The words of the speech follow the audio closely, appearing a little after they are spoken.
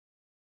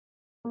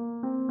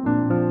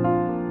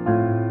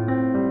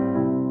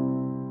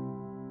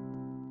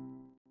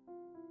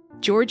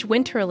George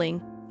Winterling,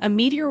 a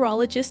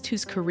meteorologist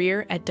whose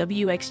career at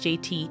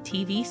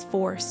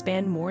WXJT-TV4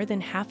 spanned more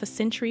than half a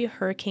century of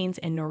hurricanes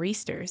and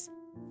nor'easters,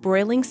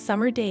 broiling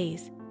summer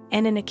days,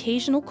 and an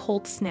occasional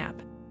cold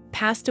snap,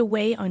 passed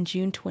away on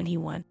June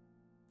 21.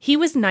 He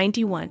was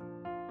 91.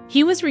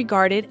 He was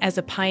regarded as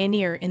a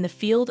pioneer in the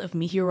field of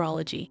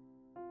meteorology.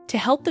 To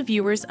help the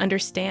viewers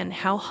understand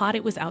how hot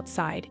it was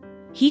outside,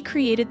 he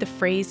created the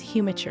phrase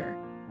humiture,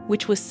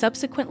 which was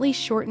subsequently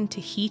shortened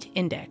to heat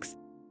index.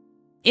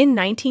 In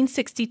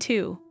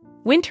 1962,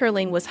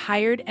 Winterling was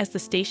hired as the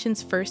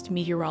station's first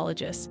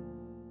meteorologist.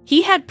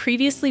 He had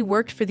previously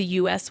worked for the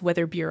U.S.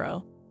 Weather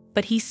Bureau,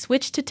 but he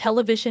switched to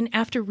television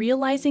after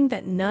realizing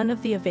that none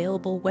of the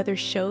available weather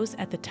shows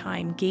at the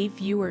time gave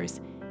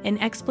viewers an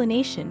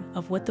explanation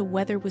of what the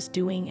weather was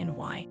doing and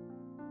why.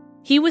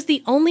 He was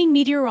the only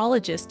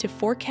meteorologist to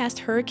forecast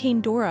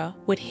Hurricane Dora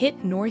would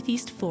hit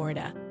Northeast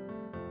Florida.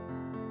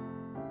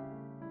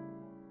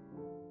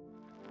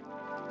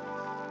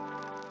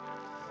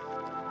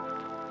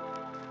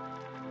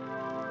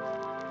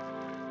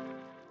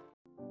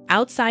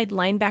 Outside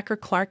linebacker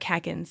Clark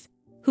Haggans,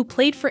 who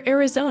played for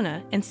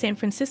Arizona and San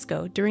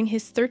Francisco during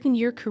his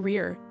 13-year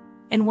career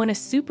and won a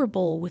Super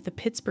Bowl with the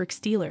Pittsburgh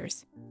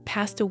Steelers,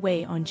 passed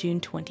away on June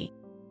 20.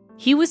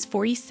 He was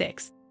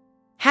 46.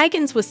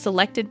 Haggans was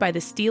selected by the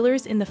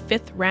Steelers in the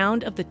 5th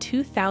round of the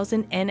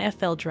 2000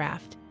 NFL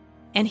Draft,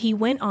 and he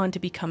went on to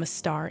become a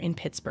star in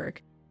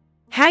Pittsburgh.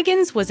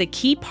 Haggans was a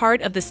key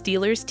part of the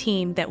Steelers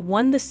team that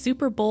won the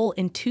Super Bowl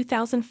in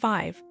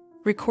 2005,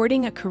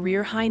 recording a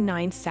career-high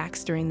 9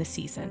 sacks during the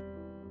season.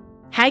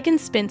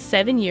 Haggans spent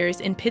 7 years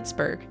in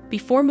Pittsburgh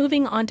before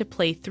moving on to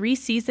play 3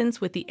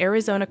 seasons with the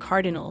Arizona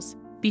Cardinals,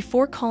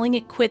 before calling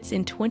it quits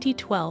in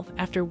 2012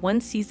 after 1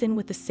 season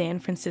with the San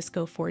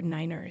Francisco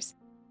 49ers.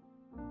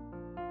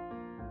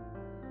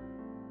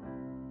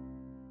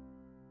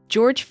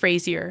 George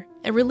Frazier,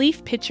 a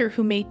relief pitcher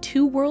who made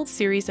 2 World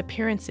Series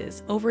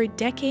appearances over a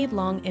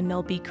decade-long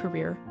MLB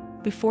career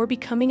before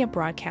becoming a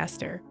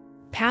broadcaster,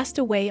 passed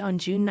away on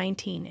June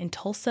 19 in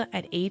Tulsa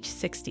at age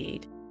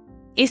 68.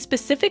 A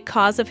specific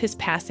cause of his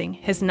passing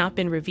has not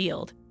been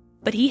revealed,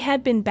 but he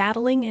had been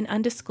battling an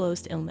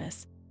undisclosed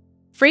illness.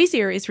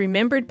 Frazier is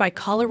remembered by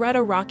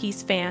Colorado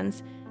Rockies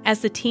fans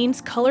as the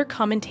team's color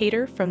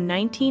commentator from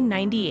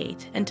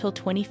 1998 until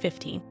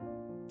 2015.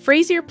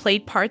 Frazier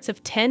played parts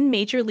of 10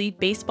 Major League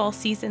Baseball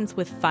seasons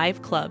with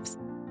 5 clubs.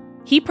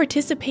 He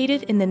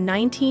participated in the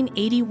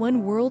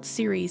 1981 World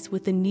Series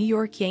with the New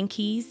York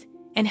Yankees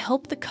and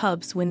helped the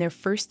Cubs win their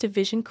first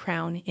division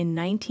crown in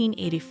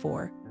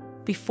 1984,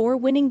 before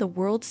winning the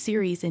World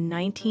Series in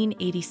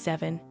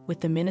 1987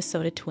 with the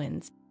Minnesota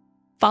Twins.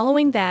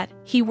 Following that,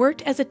 he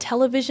worked as a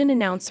television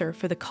announcer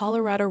for the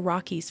Colorado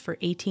Rockies for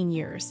 18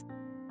 years.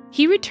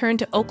 He returned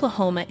to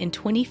Oklahoma in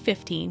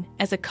 2015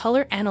 as a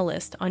color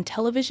analyst on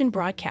television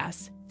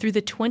broadcasts through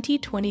the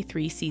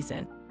 2023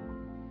 season.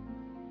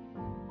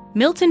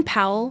 Milton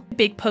Powell,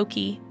 Big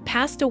Pokey,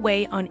 passed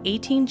away on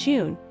 18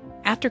 June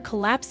after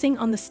collapsing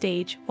on the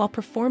stage while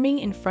performing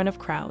in front of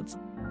crowds.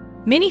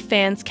 Many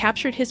fans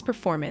captured his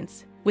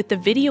performance, with the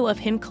video of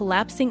him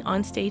collapsing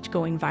on stage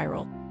going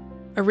viral.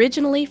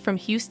 Originally from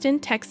Houston,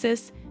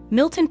 Texas,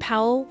 Milton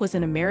Powell was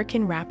an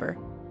American rapper.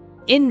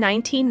 In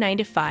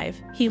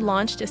 1995, he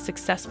launched a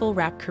successful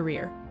rap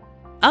career.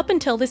 Up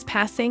until this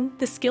passing,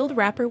 the skilled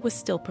rapper was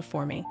still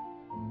performing.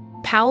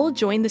 Powell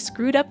joined the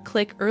Screwed Up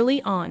Clique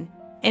early on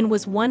and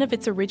was one of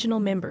its original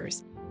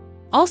members.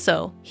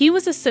 Also, he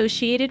was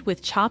associated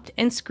with chopped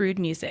and screwed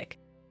music.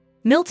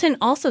 Milton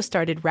also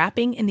started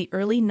rapping in the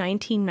early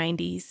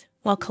 1990s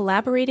while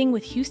collaborating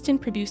with Houston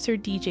producer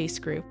DJ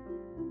Screw.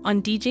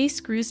 On DJ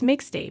Screw's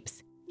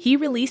mixtapes, he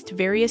released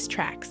various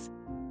tracks.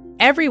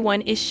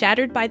 Everyone is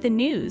shattered by the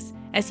news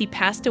as he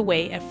passed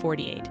away at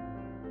 48.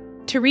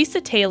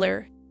 Teresa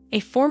Taylor, a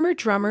former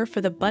drummer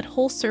for the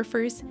Butthole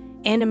Surfers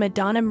and a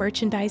Madonna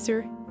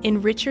merchandiser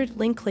in Richard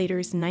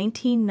Linklater's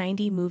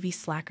 1990 movie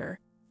Slacker,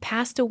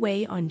 passed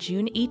away on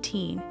June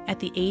 18 at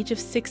the age of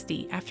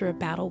 60 after a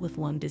battle with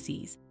lung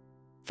disease.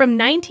 From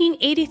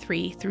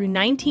 1983 through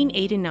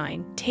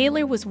 1989,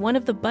 Taylor was one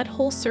of the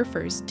Butthole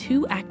Surfers'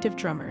 2 active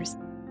drummers.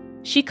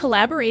 She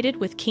collaborated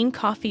with King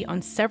Coffee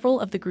on several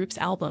of the group's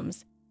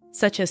albums,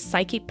 such as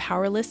Psychic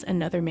Powerless,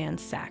 Another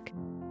Man's Sack.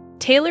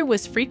 Taylor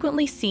was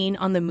frequently seen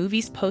on the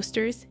movie's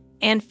posters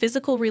and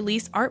physical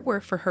release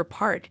artwork for her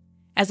part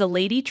as a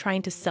lady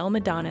trying to sell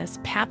Madonna's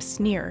pap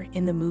smear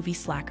in the movie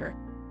Slacker.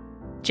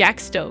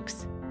 Jack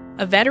Stokes,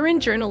 a veteran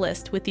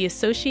journalist with the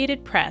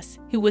Associated Press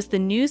who was the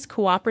News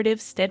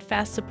Cooperative's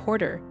steadfast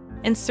supporter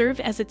and served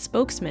as its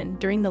spokesman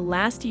during the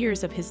last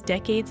years of his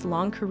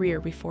decades-long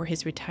career before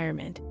his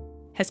retirement,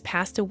 has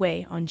passed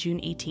away on June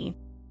 18.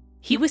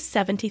 He was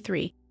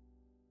 73.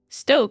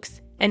 Stokes,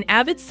 an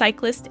avid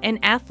cyclist and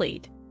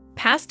athlete,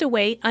 passed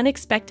away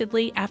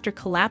unexpectedly after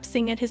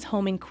collapsing at his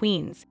home in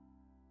Queens,